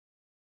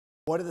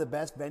What are the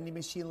best vending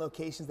machine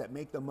locations that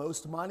make the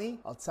most money?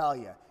 I'll tell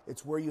you,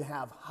 it's where you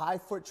have high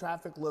foot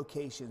traffic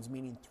locations,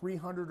 meaning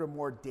 300 or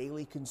more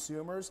daily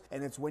consumers,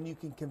 and it's when you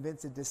can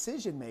convince a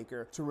decision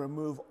maker to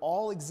remove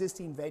all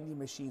existing vending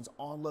machines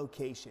on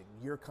location,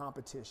 your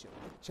competition.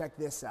 Check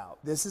this out.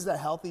 This is a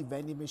healthy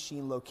vending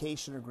machine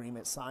location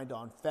agreement signed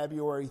on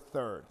February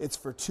 3rd. It's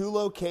for 2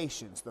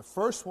 locations. The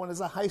first one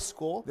is a high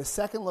school. The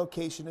second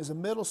location is a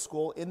middle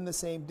school in the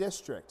same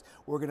district.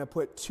 We're gonna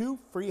put 2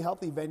 free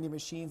healthy vending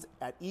machines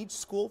at each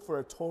school for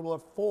a total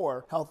of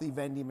 4 healthy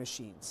vending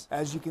machines.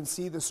 As you can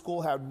see, the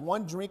school had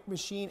 1 drink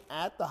machine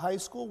at the high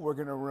school. We're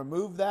going to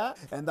remove that.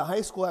 And the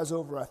high school has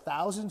over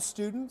 1,000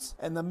 students,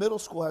 and the middle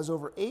school has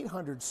over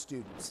 800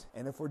 students.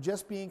 And if we're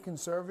just being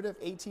conservative,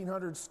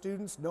 1,800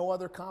 students, no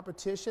other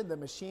competition, the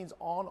machine's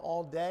on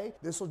all day.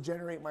 This will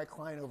generate my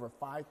client over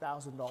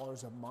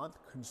 $5,000 a month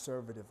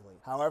conservatively.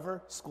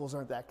 However, schools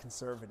aren't that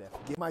conservative.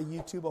 Give my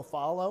YouTube a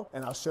follow,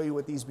 and I'll show you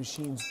what these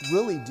machines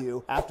really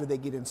do after they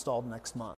get installed next month.